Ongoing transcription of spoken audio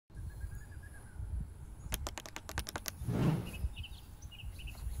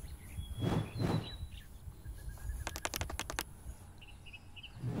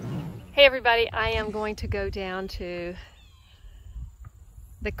Hey everybody, I am going to go down to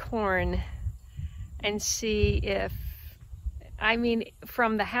the corn and see if,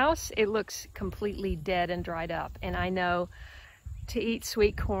 from the house it looks completely dead and dried up, and I know to eat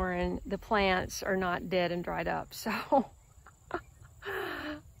sweet corn the plants are not dead and dried up, so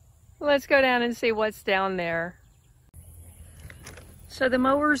let's go down and see what's down there. So the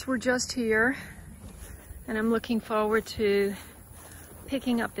mowers were just here and I'm looking forward to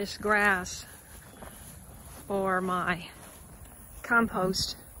picking up this grass for my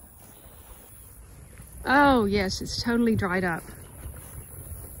compost. Oh yes, it's totally dried up.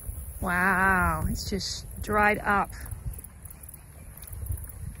 Wow, it's just dried up.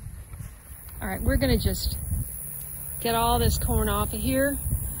 All right, we're gonna just get all this corn off of here,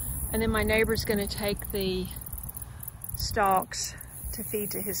 and then my neighbor's gonna take the stalks to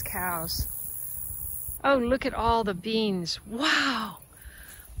feed to his cows. Oh, look at all the beans. Wow.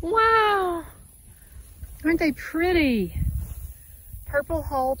 Wow, aren't they pretty? Purple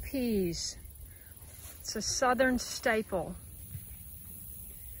hull peas. It's a southern staple.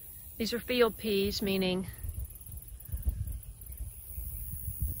 These are field peas, meaning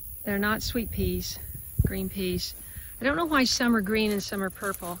they're not sweet peas, green peas. I don't know why some are green and some are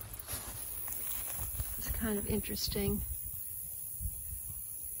purple. It's kind of interesting.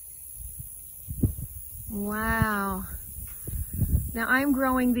 Wow. Now I'm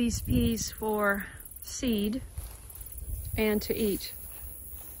growing these peas for seed and to eat,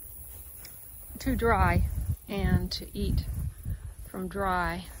 to dry and to eat from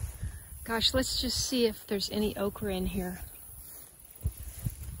dry. Gosh, let's just see if there's any okra in here.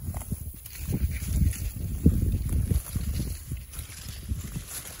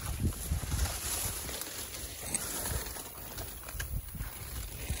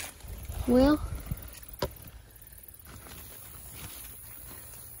 Well,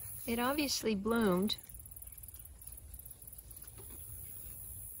 it obviously bloomed.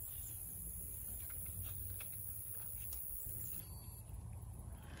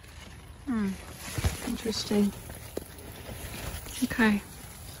 Interesting. Okay,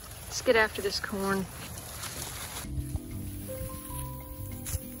 let's get after this corn.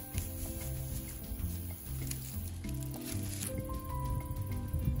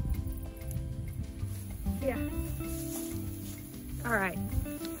 Yeah. All right.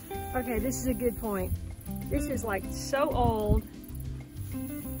 Okay, this is a good point. This is like so old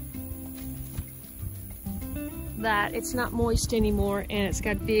that it's not moist anymore and it's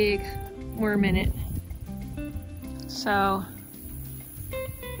got big worm in it. So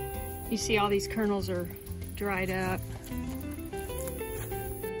you see all these kernels are dried up.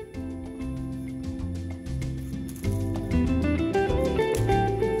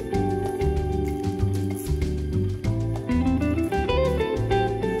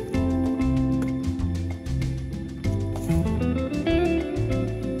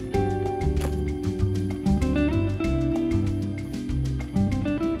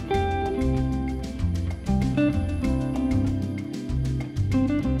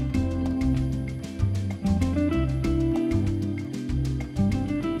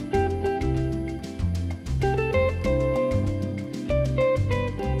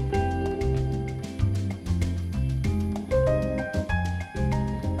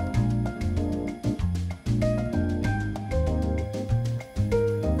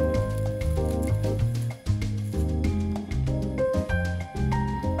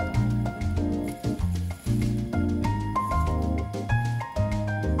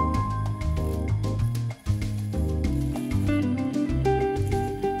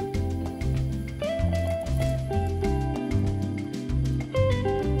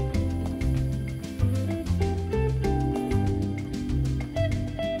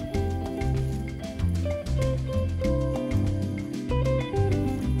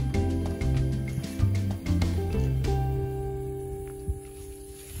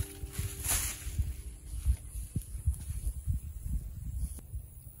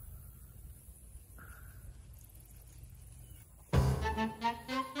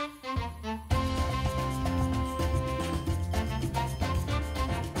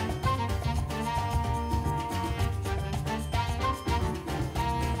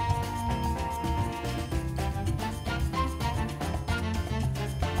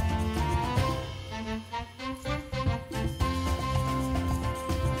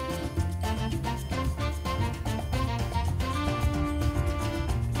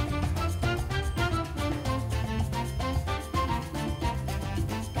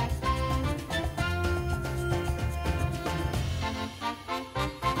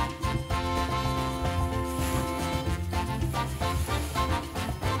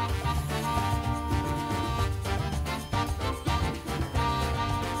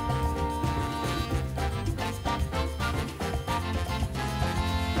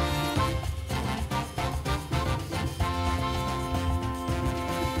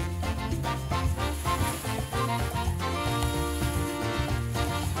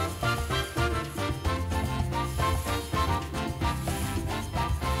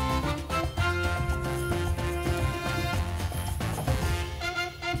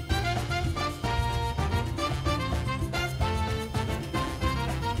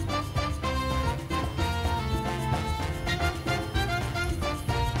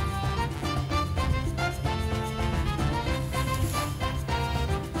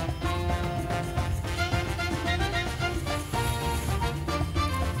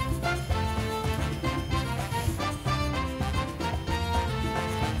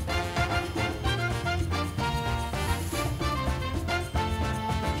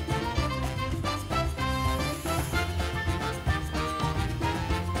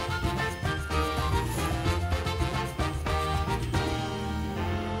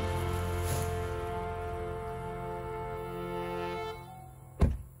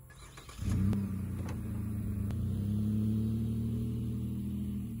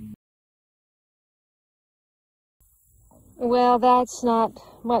 Well, that's not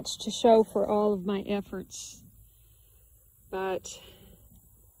much to show for all of my efforts, but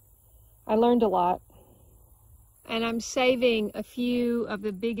I learned a lot. And I'm saving a few of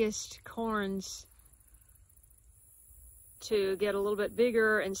the biggest corns to get a little bit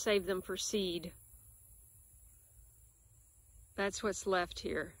bigger and save them for seed. That's what's left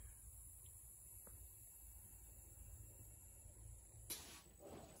here.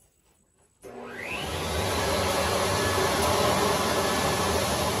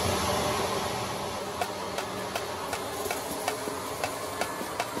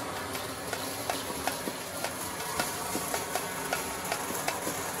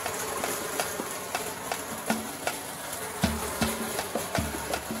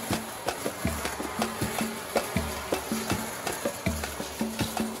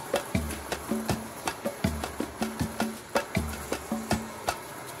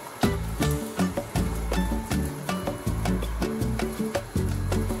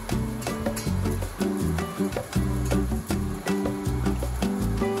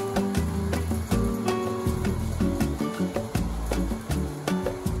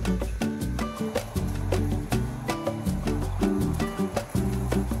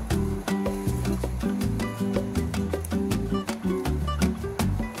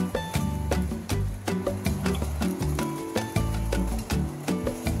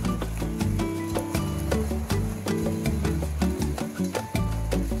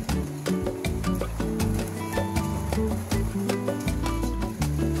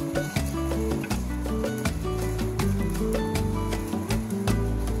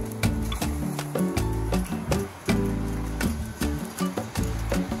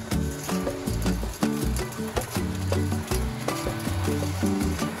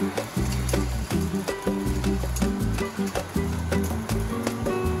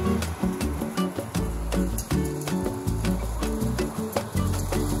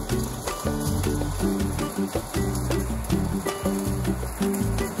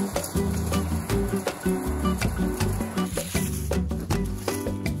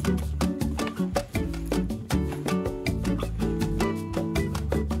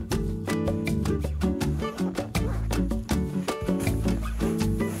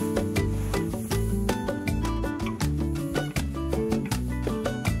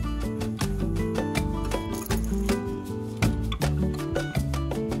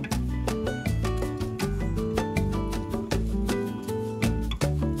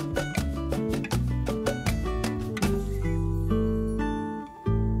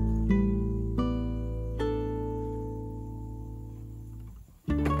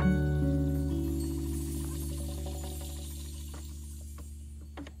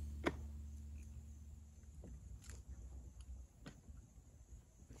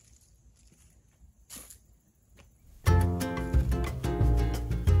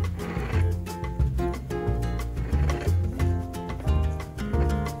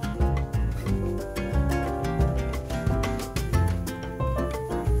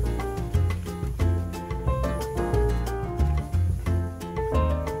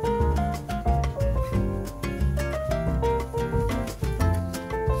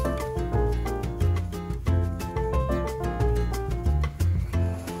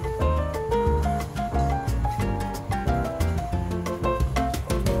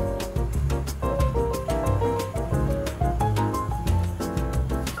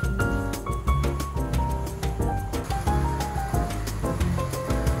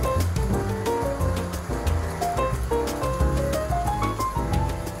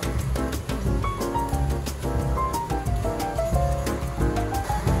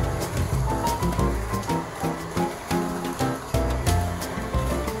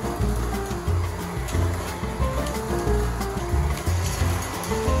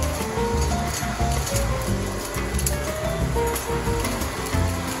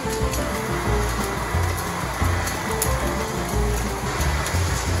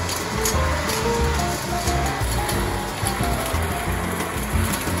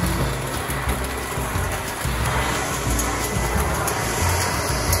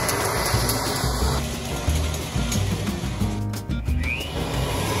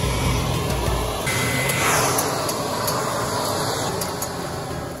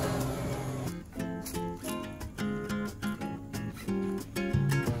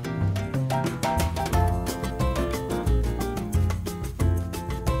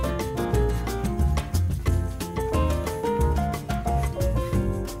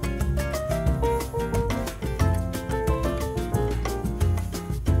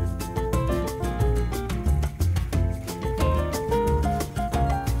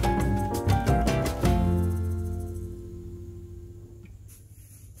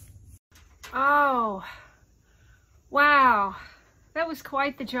 Oh, wow, that was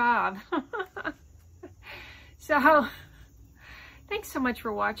quite the job. So, thanks so much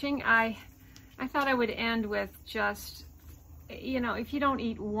for watching. I thought I would end with just, you know, if you don't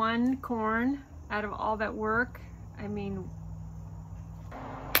eat one corn out of all that work, I mean,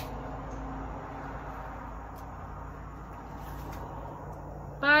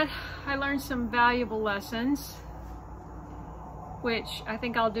 but I learned some valuable lessons, which I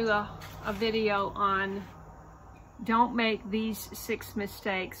think I'll do a video on. Don't make these 6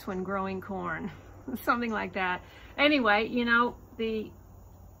 mistakes when growing corn. Something like that. Anyway, you know, the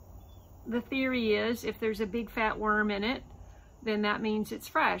theory is if there's a big fat worm in it, then that means it's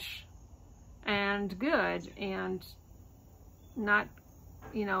fresh and good and not,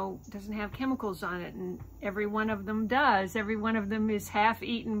 you know, doesn't have chemicals on it, and every one of them does. Every one of them is half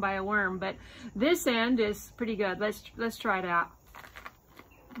eaten by a worm, but this end is pretty good. Let's try it out.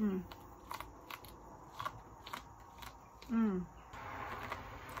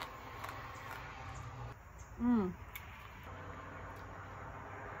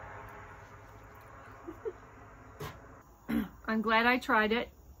 I'm glad I tried it.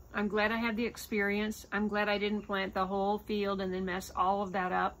 I'm glad I had the experience. I'm glad I didn't plant the whole field and then mess all of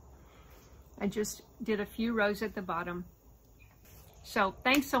that up. I just did a few rows at the bottom. So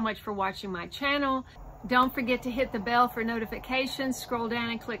thanks so much for watching my channel. Don't forget to hit the bell for notifications. Scroll down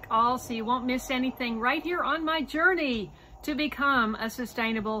and click all so you won't miss anything right here on my journey to become a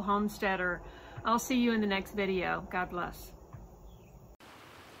sustainable homesteader. I'll see you in the next video. God bless.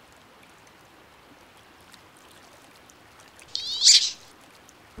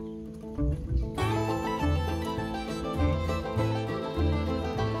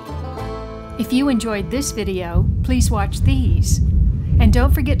 If you enjoyed this video, please watch these. And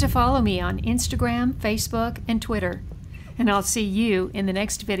don't forget to follow me on Instagram, Facebook, and Twitter. And I'll see you in the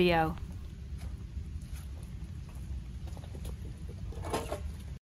next video.